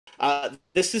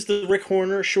This is the Rick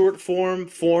Horner short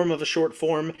form of a short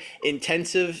form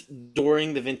intensive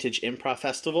during the Vintage Improv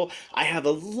Festival. I have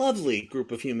a lovely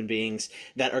group of human beings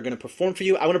that are going to perform for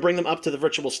you. I want to bring them up to the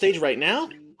virtual stage right now.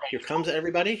 Here comes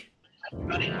everybody.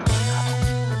 We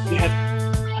have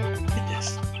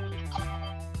this.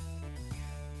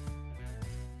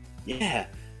 Yeah,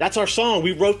 that's our song.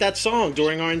 We wrote that song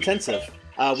during our intensive.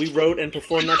 We wrote and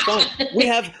performed that song. We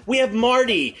have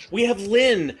Marty, we have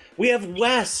Lynn, we have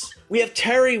Wes, we have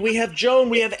Terry, we have Joan,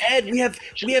 we have Ed, we have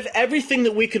everything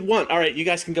that we could want. All right, you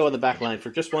guys can go on the back line for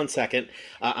just 1 second.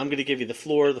 I'm going to give you the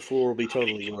floor. The floor will be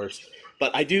totally yours.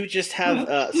 But I do just have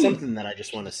something that I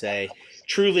just want to say.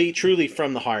 Truly, truly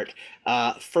from the heart.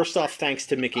 First off, thanks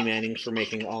to Mickey Manning for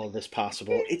making all of this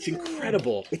possible. It's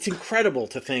incredible. It's incredible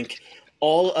to think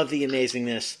all of the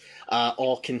amazingness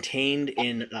all contained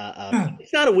in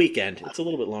it's not a weekend, it's a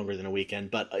little bit longer than a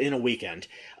weekend, but in a weekend,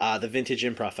 the Vintage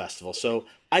Improv Festival. So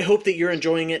I hope that you're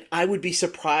enjoying it. I would be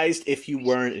surprised if you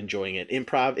weren't enjoying it.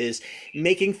 Improv is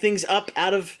making things up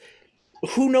out of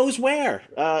who knows where,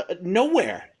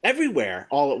 nowhere, everywhere,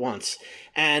 all at once.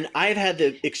 And I've had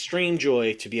the extreme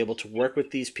joy to be able to work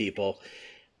with these people.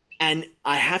 And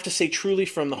I have to say truly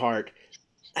from the heart,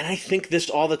 and I think this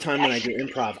all the time when I do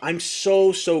improv, I'm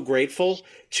so, so grateful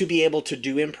to be able to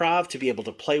do improv, to be able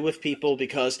to play with people,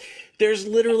 because there's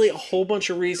literally a whole bunch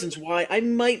of reasons why I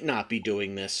might not be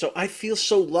doing this. So I feel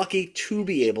so lucky to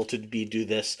be able to do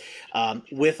this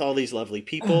with all these lovely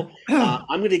people.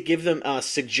 I'm going to give them a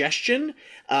suggestion,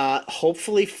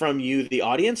 hopefully from you, the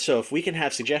audience. So if we can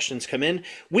have suggestions come in,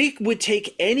 we would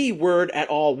take any word at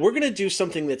all. We're going to do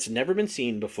something that's never been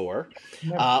seen before.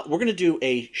 We're going to do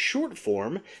a short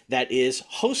form that is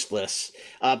hostless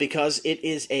because it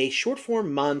is a short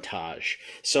form montage.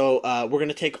 So we're going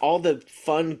to take all the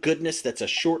fun goodness that's a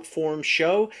short form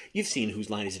show. You've seen Whose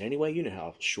Line Is It Anyway? You know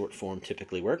how short form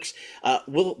typically works.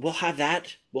 We'll have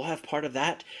that. We'll have part of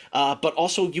that. But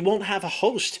also you won't have a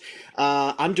host.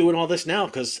 I'm doing all this now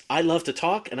because I love to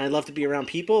talk and I love to be around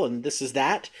people, and this is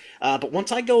that. But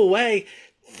once I go away,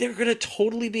 they're going to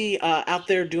totally be out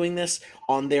there doing this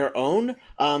on their own.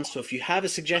 So if you have a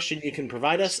suggestion, you can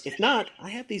provide us. If not, I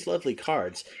have these lovely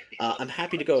cards. I'm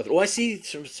happy to go with it. Oh, I see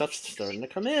some stuff starting to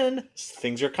come in.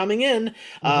 Things are coming in.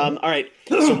 All right.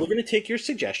 So we're going to take your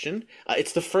suggestion.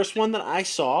 It's the first one that I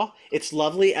saw. It's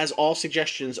lovely, as all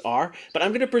suggestions are. But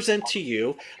I'm going to present to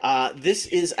you. This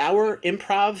is our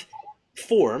improv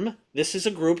form. This is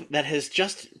a group that has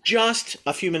just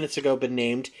a few minutes ago been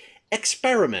named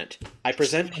Experiment. I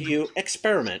present to you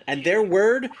Experiment, and their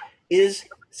word is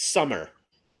summer.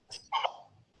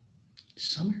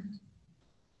 Summer?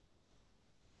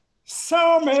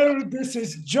 Summer, this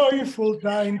is joyful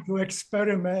time to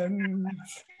experiment.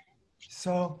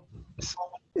 So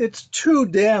it's too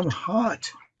damn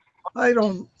hot. I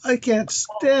can't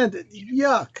stand it.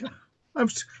 Yuck. I'm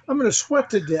going to sweat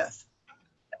to death.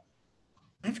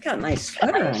 I've got my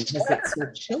sweater on because it's so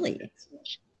chilly.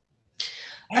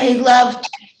 I love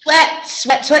sweat,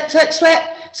 sweat, sweat, sweat,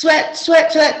 sweat, sweat,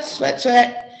 sweat, sweat, sweat,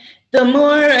 sweat. The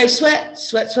more I sweat,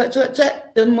 sweat, sweat, sweat,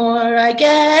 sweat, the more I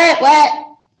get wet.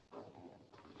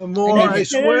 The more I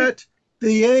sweat,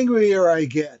 the angrier I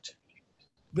get.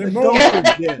 The more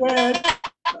I sweat,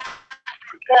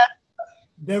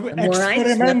 the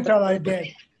experimental I get.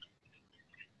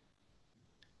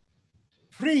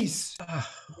 Freeze.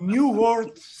 New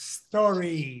word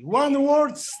story. One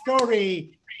word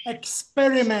story.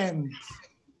 Experiment.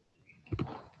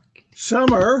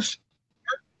 Summer.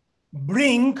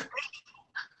 Bring.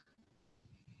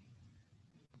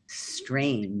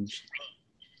 Strange.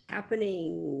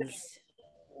 Happenings.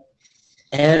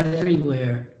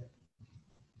 Everywhere.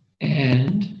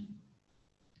 And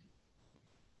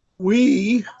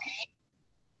we.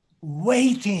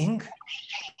 Waiting.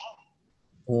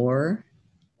 Or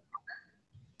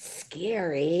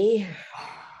scary.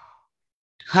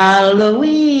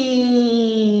 Halloween.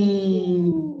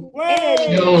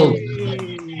 No.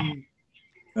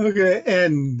 Okay,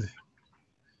 end.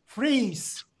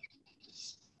 Freeze.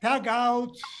 Tag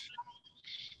out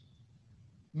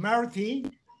Marty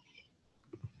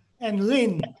and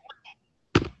Lynn.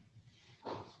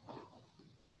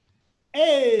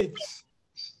 Ed,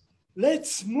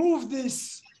 let's move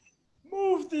this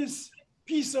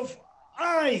piece of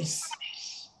ice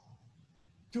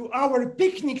to our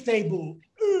picnic table.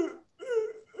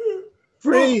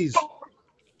 Freeze.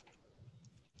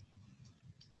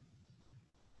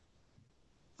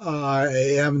 I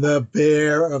am the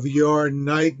bear of your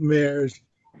nightmares.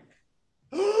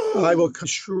 I will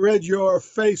shred your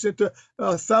face into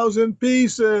 1,000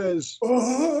 pieces.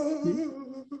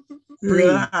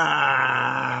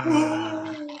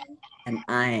 and and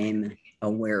I'm a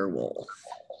werewolf.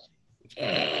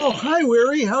 Oh, hi,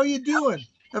 Weary. How you doing?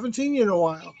 Haven't seen you in a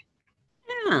while.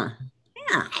 Yeah,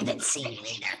 I haven't seen you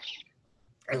either.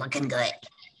 You're looking good.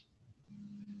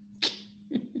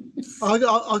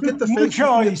 I'll get the New face.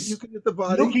 choice. You can get the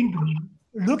body.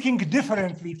 Looking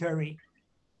differently, Terry.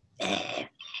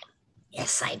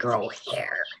 Yes, I grow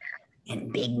hair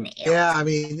and big nails. Yeah, I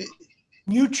mean,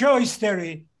 New choice,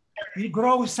 Terry. You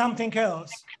grow something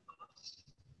else.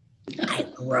 I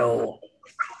grow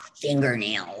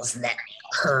fingernails that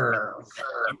curve.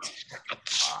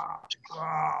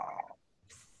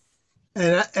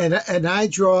 and I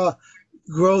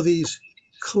grow these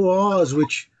claws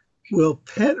which will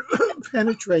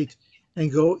penetrate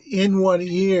and go in one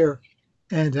ear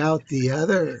and out the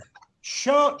other.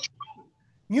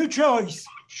 New choice.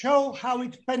 Show how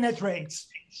it penetrates.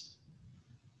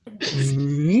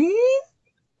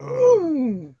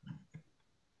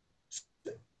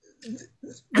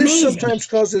 This sometimes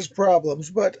causes problems,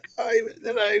 but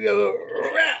then I go.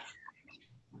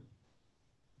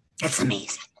 That's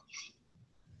amazing.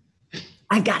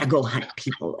 I gotta go hunt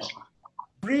people.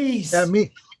 Freeze. Yeah,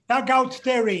 me. Tug out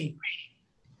Terry.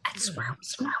 That's where I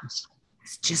was going.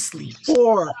 Let's just leave.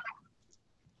 4.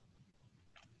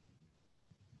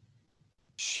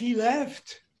 She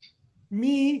left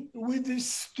me with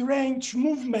this strange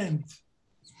movement.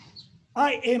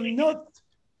 I am not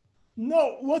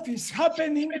know what is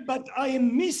happening, but I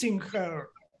am missing her.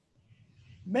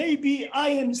 Maybe I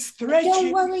am stretching.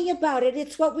 Don't worry about it.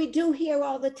 It's what we do here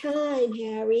all the time,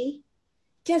 Harry.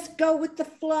 Just go with the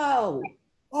flow.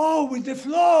 Oh, with the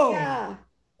flow. Yeah.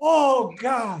 Oh,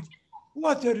 God.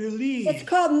 What a relief. It's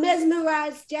called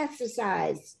mesmerized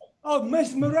exercise. Oh,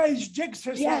 mesmerized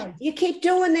exercise. Yeah, you keep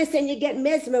doing this and you get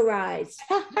mesmerized.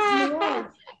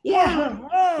 Yeah.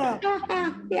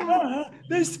 Yeah.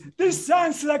 This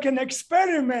sounds like an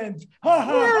experiment.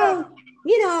 Well,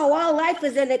 you know, all life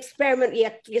is an experiment.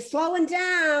 You're slowing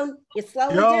down. You're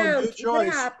slowing down. New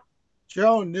choice.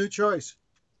 Joan, new choice.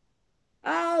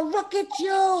 Oh, look at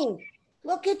you.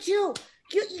 Look at you.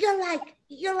 You're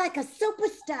like a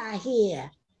superstar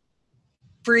here.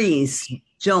 Freeze.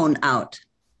 Joan out.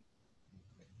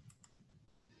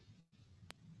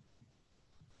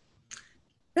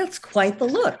 That's quite the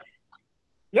look.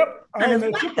 Yep, I am a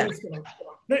like superstar.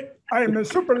 I am a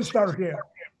superstar here.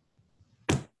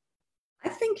 I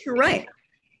think you're right.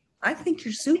 I think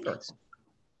you're super.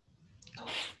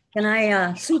 Can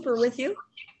I super with you?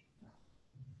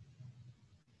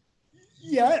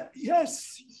 Yeah,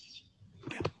 yes.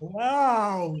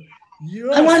 Wow.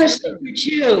 I want to sleep with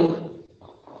you.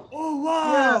 Oh,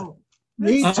 wow.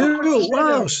 Me too.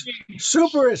 Wow.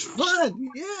 Super is fun.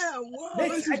 Yeah. Wow.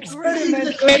 Let's This is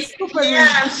experiment great. with super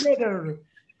Yes. together.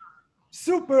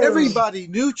 Super. Everybody,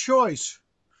 new choice.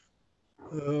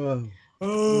 Hooper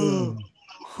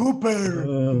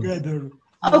together.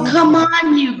 Oh, come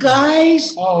on, you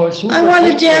guys. Oh, it's I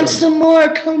want to dance some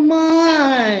more. Come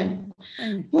on.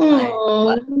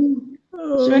 Oh.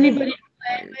 Is there anybody to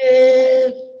play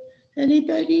with?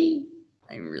 Anybody?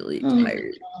 I'm really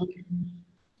tired.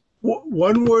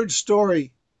 One word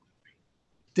story.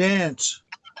 Dance.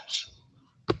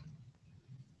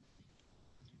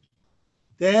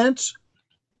 Dance.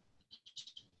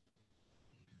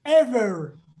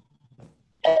 Ever.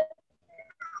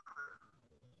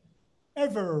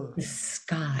 The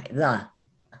sky. The.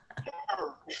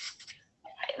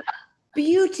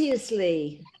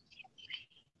 Beauteously.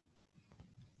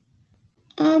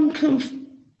 I'm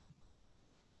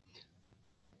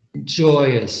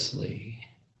joyously.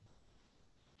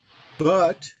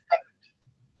 But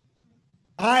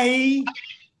I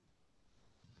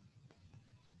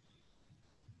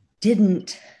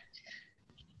didn't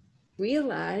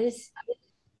realize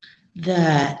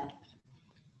that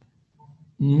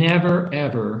never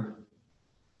ever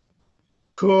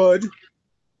could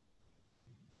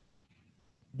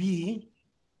be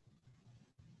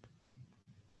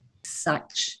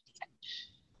such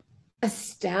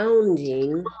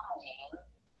astounding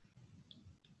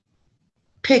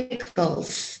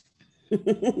pickles.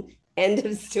 End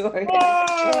of story.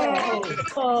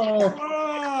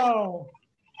 wow.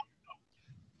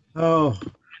 oh,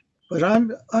 but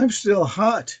I'm still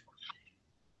hot.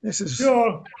 This is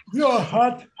You're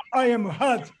hot. I am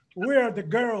hot. Where are the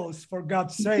girls, for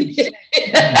God's sake?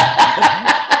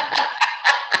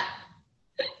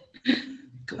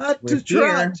 hot to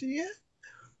trot. Yeah.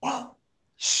 Wow.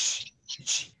 Shh.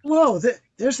 Whoa,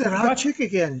 there's that hot chick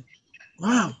again.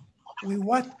 Wow.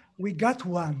 We got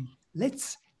one.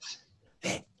 Let's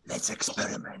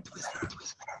experiment with her.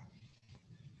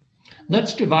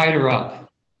 let's divide her up.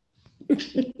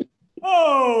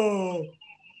 Oh,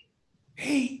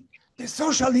 Hey, the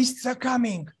socialists are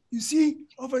coming. You see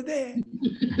over there?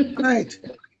 Right.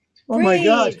 Oh my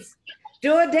God. Freeze!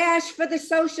 DoorDash for the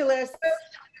socialists.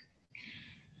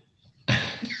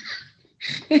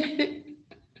 They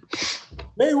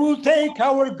will take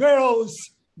our girls.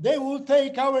 They will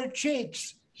take our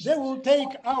chicks. They will take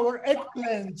our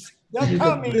eggplants. They're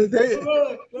coming. They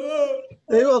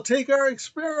will take our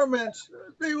experiments.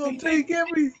 They will take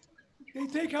everything. They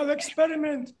take our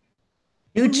experiment.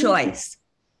 New choice.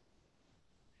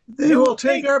 They will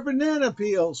take our banana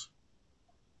peels.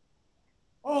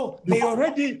 Oh, they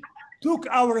already took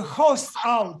our hosts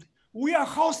out. We are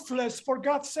hostless, for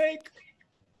God's sake.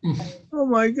 Oh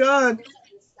my God.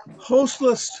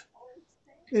 Hostless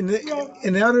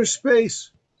in outer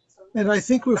space. And I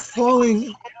think we're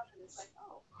falling.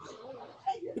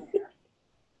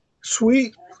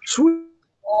 Sweet.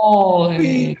 Oh,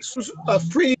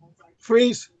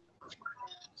 Freeze.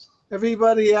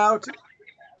 Everybody out.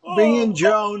 Bring in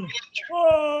Joan.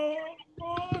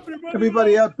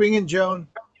 Everybody out. Bring in Joan.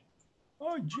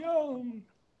 Oh, Joan.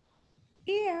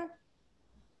 Here.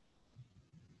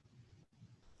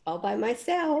 All by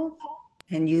myself.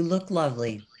 And you look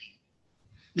lovely.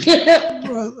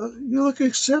 Well, you look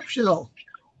exceptional.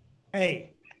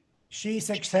 Hey, she's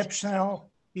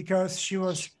exceptional because she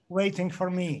was waiting for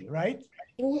me, right?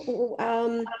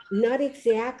 Not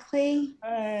exactly.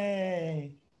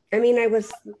 Hey. I mean, I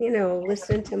was,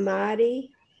 listening to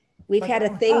Marty. We've But had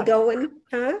a I'm thing hot. going,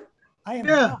 huh? I am.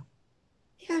 Yeah.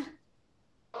 Yeah.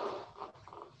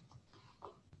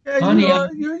 Yeah, Honey,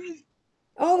 you're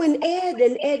Oh, and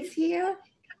Ed's here.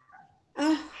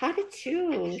 Oh, how to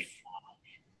choose.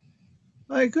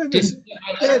 my goodness.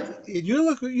 Ed, you're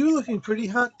looking pretty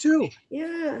hot too.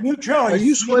 Yeah. New choice. Are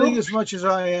you sweating as much as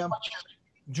I am?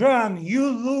 John, you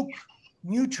look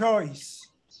new choice.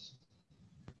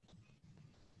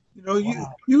 You know,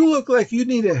 you look like you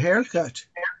need a haircut.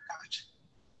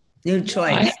 New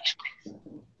choice.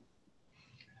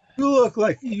 You look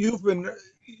like you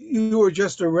were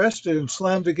just arrested and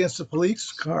slammed against a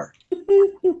police car.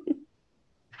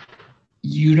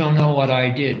 you don't know what I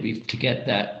did to get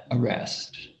that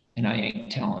arrest, and I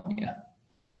ain't telling you.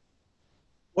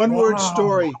 One word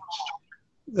story.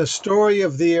 The story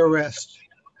of the arrest.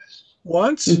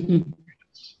 Once,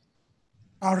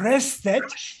 Arrested.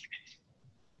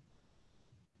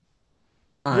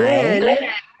 I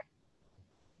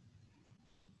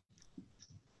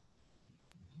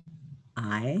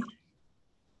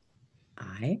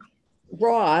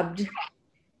Robbed.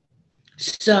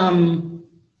 Some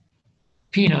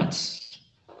Peanuts.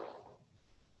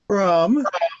 from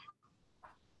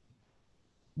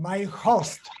My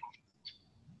host.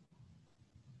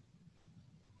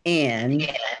 and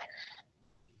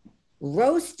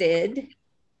Roasted.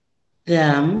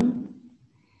 them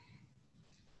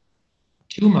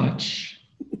Too much.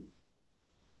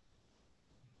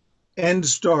 end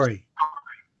story.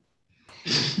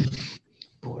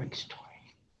 Boring story.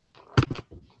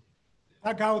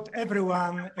 Tag out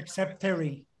everyone except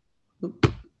Terry.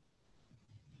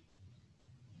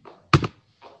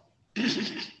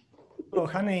 Oh,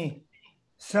 honey.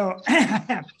 So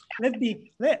let's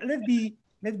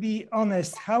be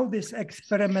honest. How this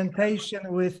experimentation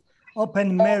with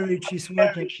open marriage is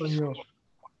working for you?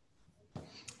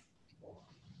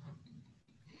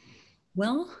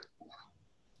 well,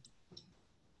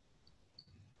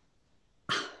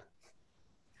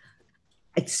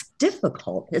 it's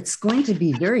difficult. It's going to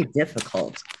be very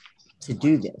difficult to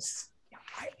do this.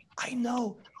 I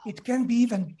know it can be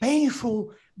even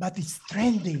painful, but it's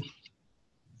trendy.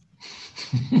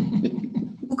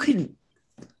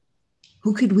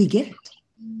 Who could we get?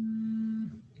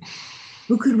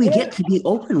 Who could we get to be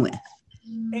open with?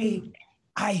 Hey,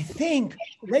 I think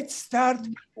let's start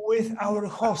with our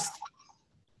host.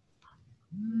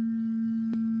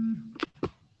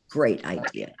 Great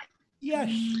idea.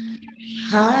 Yes.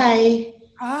 Hi.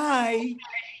 Hi.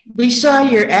 We saw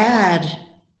your ad.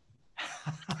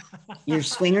 Your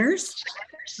swingers?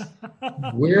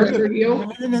 Where are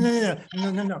you?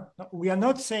 No. We are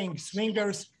not saying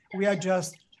swingers. We are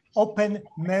just open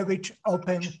marriage,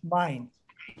 open mind.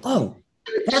 Oh,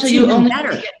 that's So you even only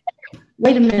better.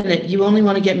 wait a minute. You only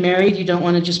want to get married. You don't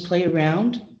want to just play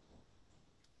around.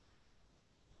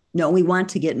 No, we want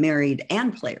to get married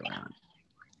and play around.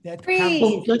 That Freeze.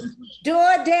 Oh, good.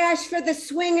 DoorDash for the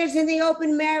swingers and the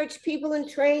open marriage people in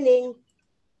training.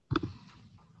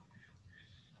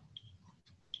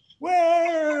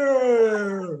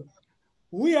 Where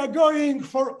we are going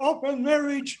for open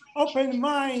marriage, open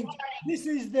mind. This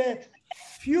is the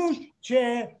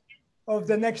future of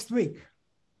the next week.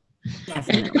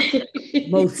 Definitely.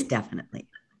 Most definitely.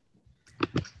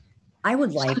 I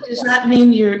would like. Does that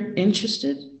mean you're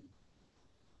interested?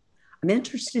 I'm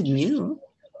interested in you.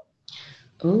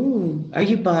 Oh, are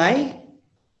you bi?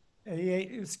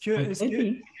 Excuse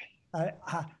me.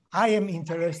 I am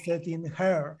interested in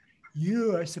her.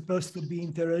 You are supposed to be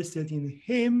interested in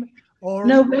him, or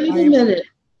No, wait a minute.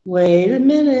 Wait a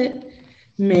minute.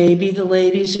 Maybe the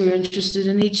ladies are interested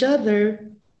in each other.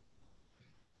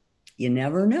 You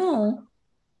never know.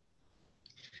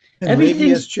 And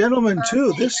maybe as gentlemen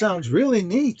too. This sounds really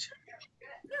neat.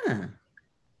 Yeah.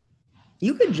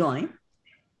 You could join.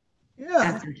 Yeah.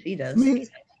 After she does.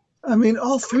 I mean,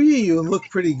 all three of you look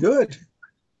pretty good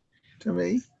to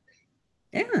me.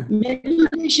 Yeah. Maybe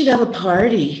we should have a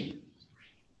party.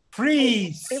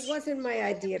 Freeze. It wasn't my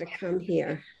idea to come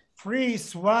here.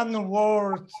 Freeze, one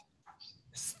word,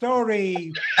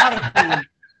 story, party.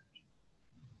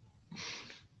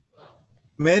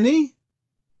 Many?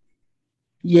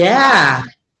 Yeah.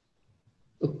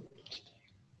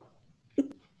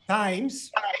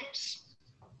 Times.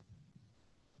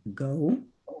 Go.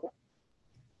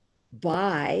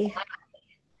 Bye.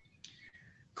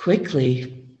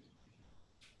 Quickly.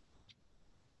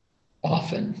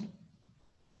 Often.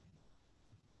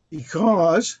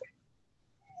 Because.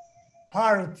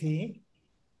 Party.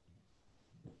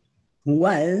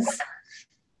 Was.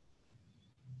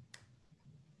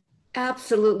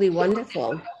 Absolutely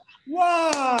wonderful.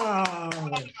 Wow.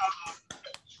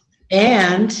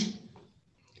 And.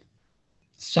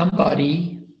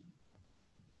 Somebody.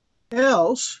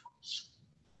 Else.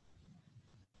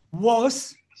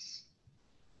 Was.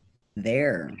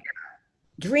 There.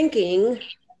 Drinking.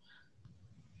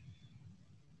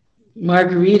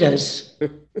 Margaritas.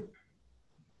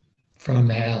 From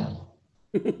hell.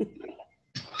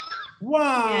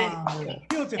 Wow.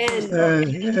 Beautiful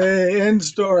story. End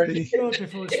story.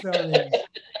 Beautiful story.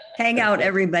 Hang out,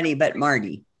 everybody but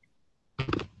Marty.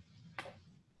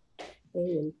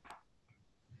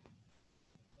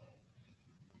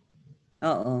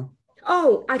 Uh-oh.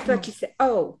 Oh, I thought you said,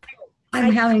 oh.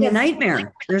 I'm having a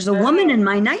nightmare. There's a woman in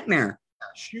my nightmare.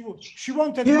 She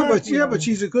wanted but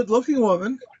she's a good-looking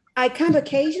woman. I come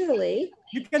occasionally.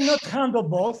 You cannot handle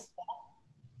both.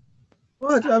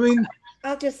 What? I mean.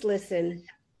 I'll just listen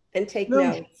and take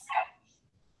notes.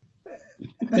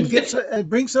 And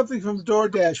bring something from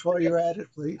DoorDash while you're at it,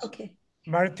 please. Okay.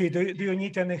 Marty, do you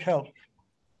need any help?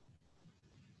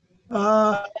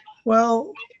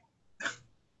 Well,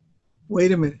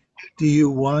 wait a minute. Do you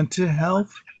want to help?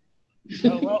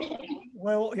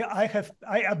 Well, yeah,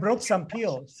 I brought some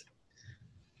pills.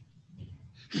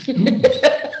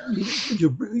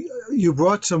 You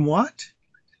brought some what?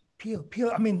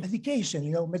 Pill, I mean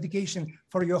medication, medication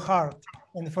for your heart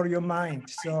and for your mind.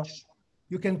 So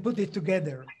you can put it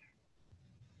together.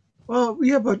 Well,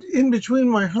 yeah, but in between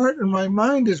my heart and my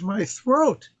mind is my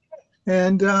throat.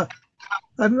 And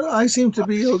I seem to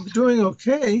be doing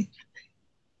okay.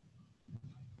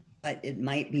 But it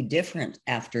might be different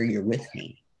after you're with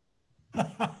me.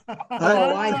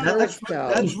 I hope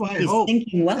so. That's my He's hope.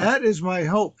 thinking well. That is my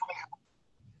hope.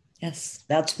 Yes,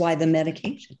 that's why the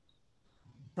medication.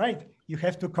 Right. You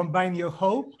have to combine your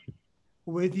hope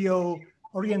with your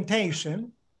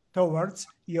orientation towards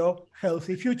your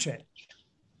healthy future.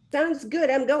 Sounds good.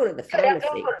 I'm going to the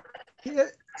pharmacy. Yeah,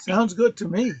 sounds good to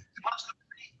me.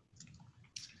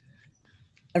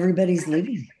 Everybody's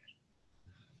leaving.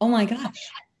 Oh my gosh,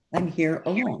 I'm here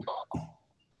alone.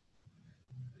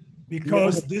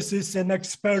 Because this is an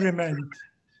experiment.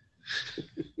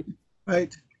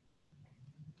 Right.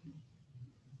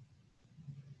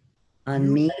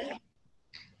 On me.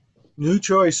 New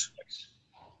choice.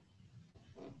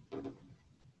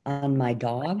 On my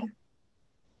dog.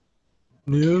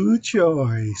 New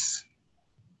choice.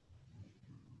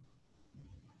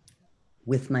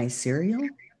 With my cereal.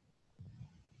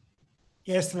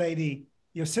 Yes, lady.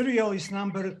 Your cereal is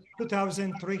number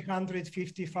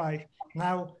 2355.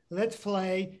 Now let's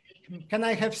play. Can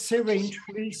I have syringe,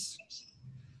 please?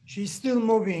 She's still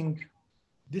moving.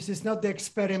 This is not the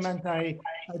experiment I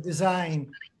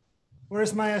designed.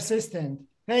 Where's my assistant?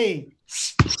 Hey,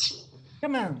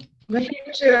 come on. Right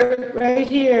here, sir. Right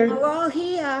here. We're all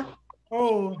here.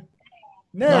 Oh,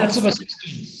 Lots of nurse.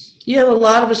 assistants. You have a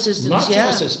lot of assistants. Lots Yeah.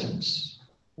 of assistants.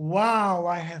 Wow,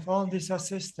 I have all these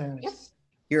assistants.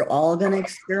 You're all going to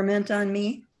experiment on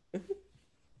me?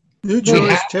 New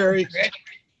choice, Terry.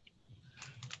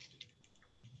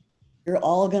 You're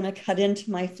all going to cut into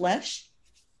my flesh?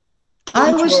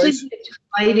 I New was choice. thinking of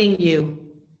fighting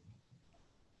you.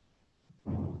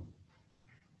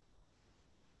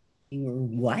 You were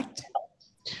what?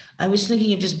 I was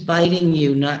thinking of just biting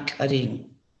you, not cutting.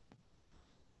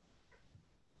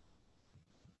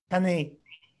 Honey,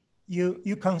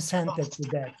 you consented to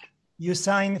that. You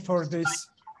signed for this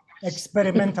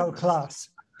experimental class,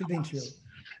 didn't you?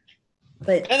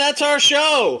 But And that's our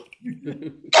show.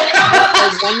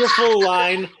 A wonderful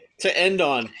line to end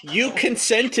on. You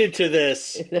consented to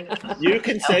this. You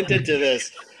consented to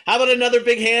this. How about another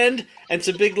big hand and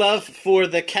some big love for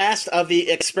the cast of The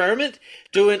Experiment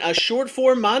doing a short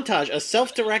form montage, a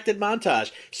self-directed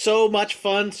montage. So much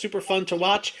fun, super fun to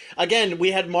watch. Again,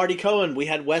 we had Marty Cohen, we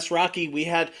had Wes Rocky, we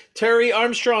had Terry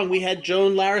Armstrong, we had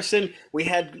Joan Larison, we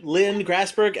had Lynn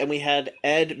Grasberg, and we had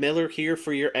Ed Miller here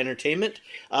for your entertainment.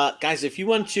 Guys, if you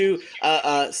want to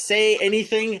say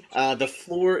anything, the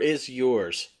floor is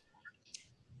yours.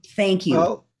 thank you.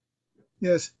 Well,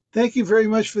 yes. Thank you very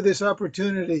much for this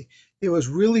opportunity. It was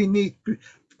really neat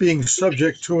being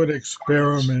subject to an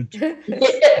experiment.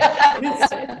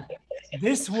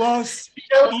 This was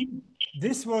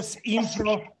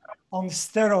improv on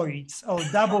steroids, or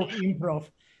double improv.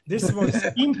 This was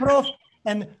improv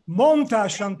and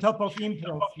montage on top of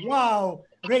improv. Wow,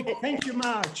 Rick, thank you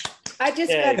much. I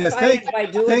just Yeah. got Yes, fired by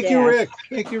doing thank you, Rick.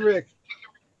 Thank you, Rick.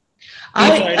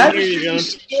 sorry, I I didn't hear you,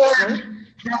 was scared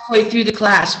halfway through the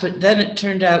class, but then it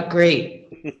turned out great.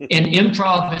 And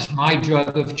improv is my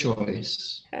drug of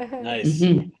choice. Nice.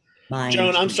 Mhm. Mine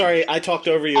Joan, I'm too. sorry, I talked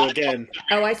over you again.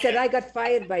 Oh, I said I got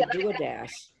fired by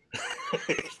DoorDash.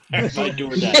 By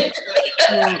doing that.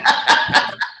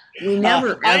 Well, we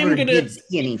never I am ever gonna- did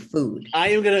skinny food. I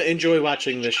am going to enjoy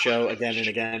watching this show again and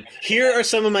again. Here are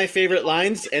some of my favorite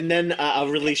lines, and then I'll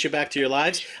release you back to your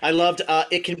lives. I loved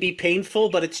it can be painful,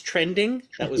 but it's trending.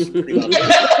 That was pretty well done.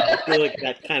 I feel like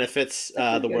that kind of fits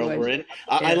the good world one. we're in.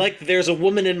 I like There's a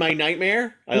Woman in My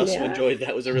Nightmare. I also Yeah. enjoyed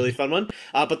that. Was a really fun one.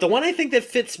 But the one I think that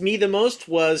fits me the most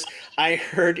was I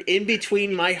heard in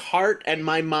between my heart and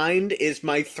my mind is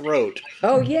my throat.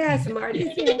 Oh, yes, Marty.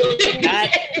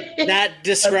 That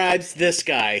describes this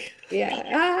guy.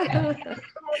 Yeah.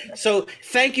 So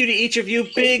thank you to each of you.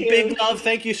 Thank you. Big love.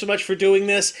 Thank you so much for doing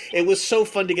this. It was so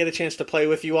fun to get a chance to play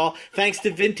with you all. Thanks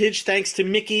to Vintage. Thanks to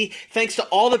Mickey. Thanks to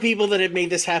all the people that have made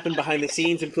this happen behind the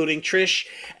scenes, including Trish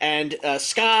and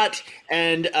Scott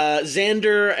and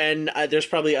Xander. And there's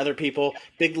probably other people.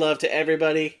 Big love to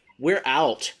everybody. We're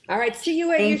out. All right, see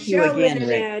you at Thank your you show, again, Lynn and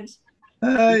Rick. Ed.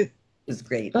 Hi. It was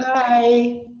great.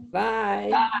 Bye.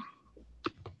 Bye.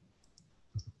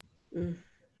 Mm.